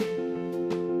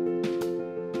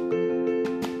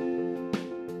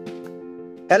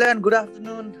Hello and good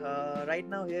afternoon. Right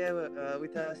now here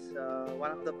with us,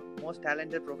 one of the most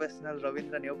talented professional,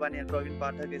 Rabindra, Neupane and Pravin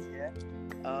Pathak is here.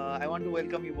 I want to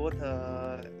welcome you both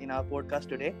in our podcast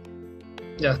today.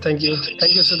 Yeah, thank you.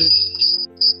 Thank you, Sudhir.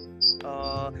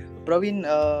 Pravin,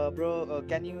 bro,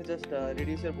 can you just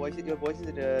reduce your voice? Your voice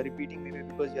is repeating maybe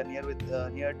because you're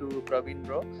near to Pravin,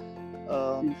 bro.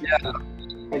 Yeah,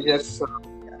 I guess.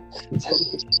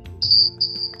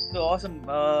 So awesome.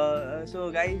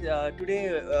 So guys,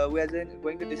 today we are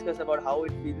going to discuss about how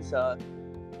it feels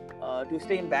to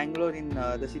stay in Bangalore in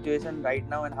the situation right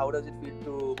now, and how does it feel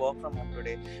to work from home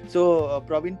today. So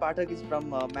Pravin Pathak is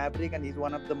from Maverick, and he's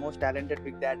one of the most talented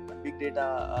big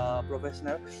data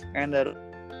professional, and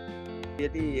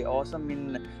really awesome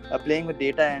in playing with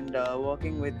data and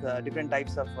working with different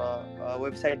types of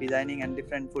website designing and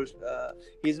different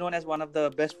he's known as one of the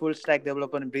best full stack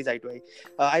developer in Breeze I2I.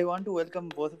 I want to welcome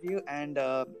both of you, and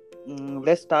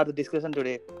let's start the discussion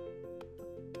today.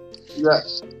 Yeah,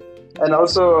 and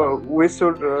also we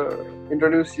should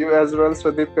introduce you as well,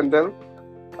 Swadip Kandel,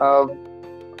 uh,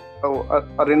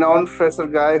 a renowned fresher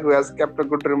guy who has kept a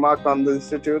good remark on the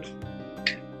institute.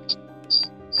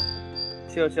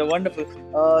 Sure, wonderful.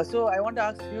 So I want to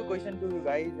ask a few questions to you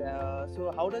guys.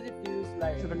 So how does it feel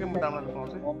like?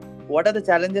 What are the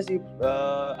challenges you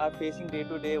are facing day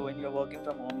to day when you're working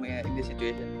from home in this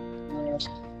situation?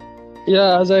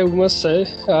 Yeah, as I must say,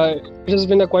 it has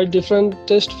been a quite different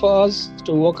test for us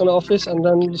to work in office, and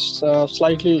then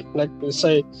slightly, like we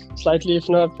say, slightly, if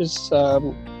not, it's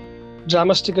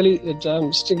dramatically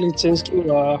changed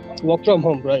to work from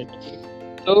home, right?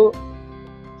 So,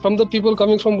 from the people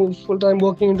coming from full time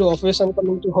working into office and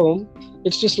coming to home,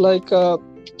 it's just like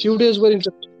few days were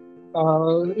interesting.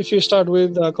 If you start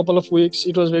with a couple of weeks,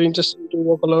 it was very interesting to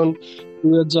work alone, do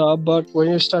your job. But when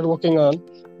you start working on,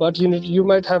 but you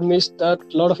might have missed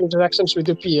that lot of interactions with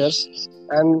your peers,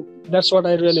 and that's what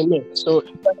I really miss. So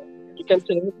in fact, you can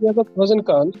say we have a pros and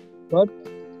cons, but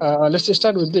let's just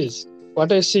start with this.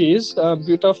 What I see is a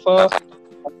bit of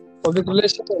public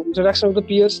relations and interaction with the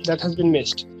peers that has been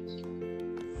missed.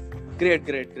 Great.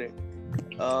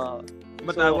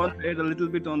 But I want to add a little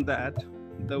bit on that.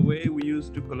 The way we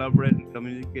used to collaborate and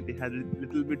communicate, it has a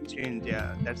little bit changed.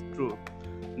 Yeah, that's true,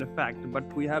 in fact. But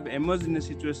we have emerged in a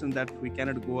situation that we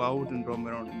cannot go out and roam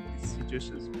around in these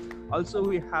situations. Also,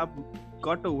 we have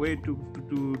got a way to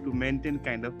maintain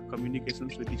kind of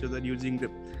communications with each other using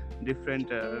the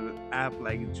different app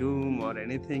like Zoom or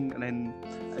anything. And then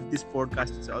this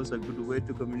podcast is also a good way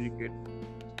to communicate.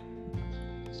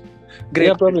 Great.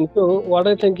 Yeah, Pravin. So what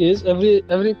I think is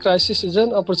every crisis is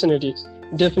an opportunity.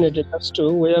 Definitely, that's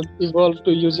true. We have evolved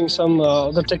to using some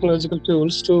other technological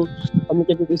tools to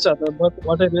communicate with each other. But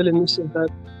what I really miss is that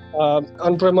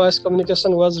on-premise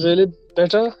communication was really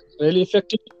better, really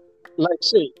effective. Like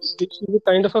say, this is the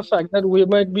kind of a fact that we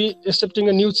might be accepting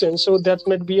a new change, so that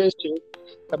might be a issue.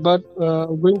 But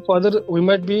going further, we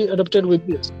might be adapted with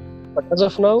this. But as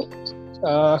of now,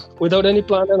 without any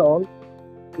plan and all,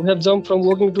 we have jumped from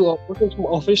working to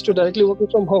office to directly working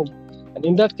from home. And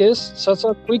in that case, such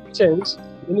a quick change,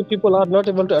 many people are not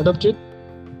able to adapt it.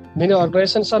 Many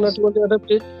organizations are not able to adapt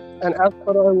it. And as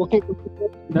for our working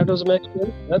people, that was my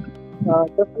experience. That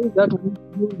the thing that we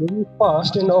do very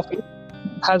fast in office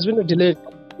has been a delay.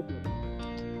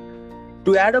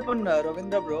 To add up on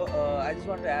Ravindra, bro, I just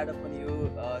want to add up on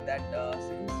you that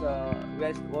since we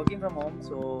are working from home,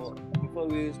 so before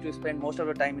we used to spend most of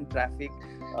the time in traffic,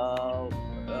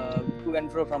 to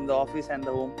and fro from the office and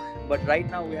the home. But right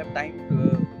now we have time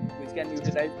which can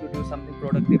utilize to do something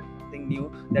productive, something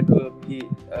new that we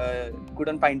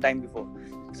couldn't find time before.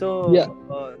 So Yeah.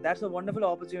 that's a wonderful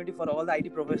opportunity for all the IT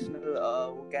professional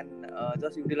who can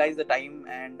just utilize the time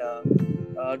and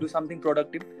do something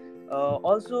productive.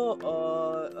 Also,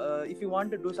 if you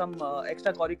want to do some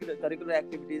curricular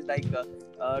activities like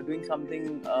doing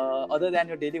something other than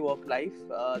your daily work life,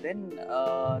 then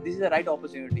this is the right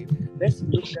opportunity. Let's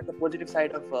look at the positive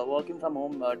side of working from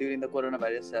home during the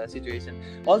coronavirus situation.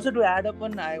 Also, to add up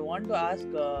on, I want to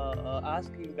ask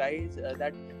you guys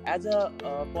that as a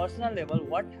personal level,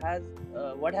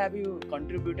 what have you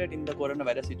contributed in the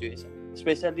coronavirus situation,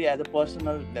 especially as a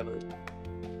personal level?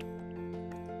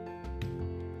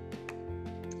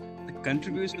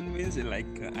 Contribution means like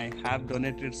I have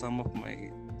donated some of my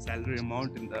salary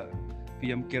amount in the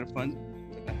PM Care Fund.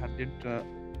 I have did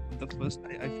the first.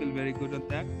 I feel very good on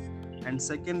that. And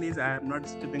second is I am not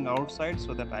stepping outside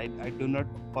so that I do not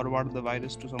forward the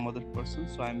virus to some other person.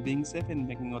 So I'm being safe and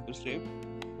making others safe.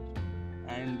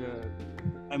 And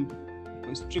I'm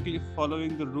strictly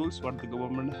following the rules what the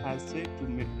government has said to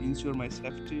ensure my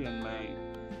safety and my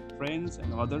friends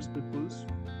and others people's.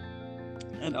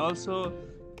 And also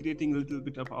creating a little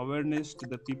bit of awareness to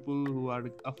the people who are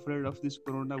afraid of this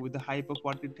corona with the hype of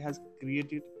what it has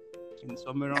created in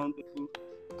some around people.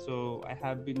 So I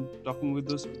have been talking with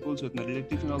those people, with my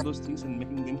relatives and all those things, and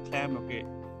making them claim, okay,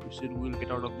 we'll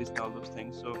get out of this and all those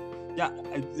things. So yeah,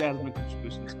 that's my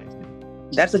contributions, I think.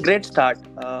 That's a great start.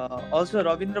 Also,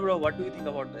 Rabindra bro, what do you think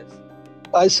about this?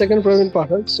 I second Pravin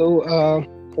Pathak. So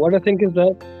what I think is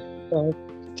that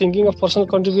thinking of personal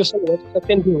contribution, what I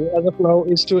can do as of now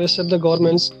is to accept the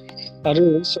government's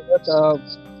rules so that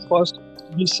first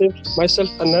be safe myself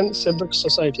and then save the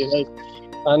society, right?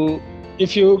 And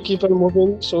if you keep on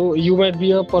moving, so you might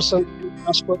be a person who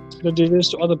transfer the disease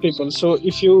to other people. So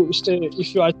if you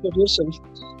isolate yourself,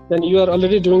 then you are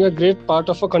already doing a great part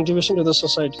of a contribution to the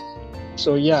society.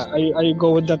 So yeah, I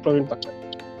go with that, Pravin Pathak.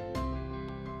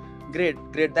 Great.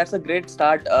 That's a great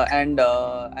start, and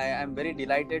I am very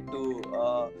delighted to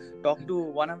talk to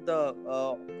one of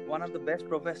the best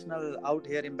professional out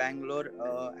here in Bangalore,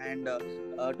 and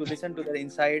to listen to their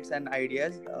insights and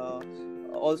ideas.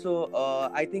 Also,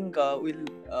 I think we'll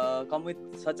come with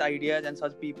such ideas and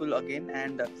such people again.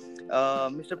 And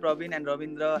Mr. Pravin and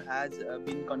Rabindra has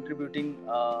been contributing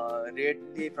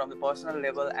greatly from the personal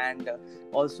level and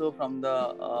also from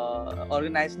the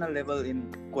organizational level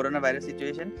in coronavirus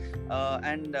situation.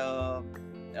 And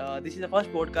this is the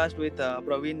first podcast with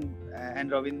Pravin and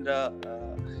Rabindra,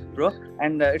 bro.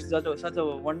 And it's such a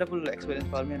wonderful experience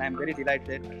for me, and I'm very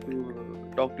delighted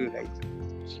to talk to you guys.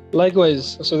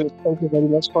 Likewise, so thank you very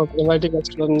much for inviting us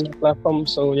on the platform.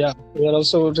 So yeah, we are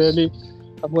also really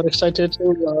more excited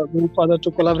to move further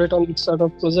to collaborate on this sort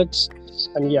of projects.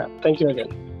 And yeah, thank you again.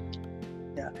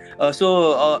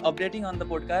 So updating on the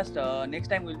podcast, next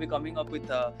time we'll be coming up with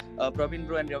Pravin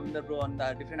bro and Rabindra bro on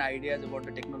the different ideas about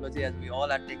the technology, as we all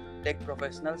are tech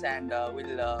professionals, and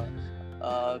we'll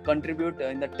contribute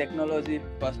in the technology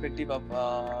perspective of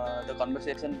the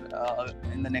conversation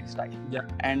in the next time. Yeah.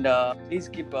 And please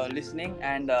keep listening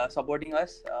and supporting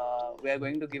us. We are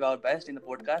going to give our best in the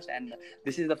podcast, and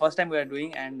this is the first time we are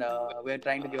doing, and we are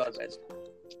trying to give our best.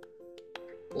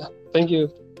 Yeah, thank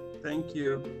you. Thank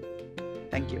you.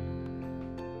 Thank you.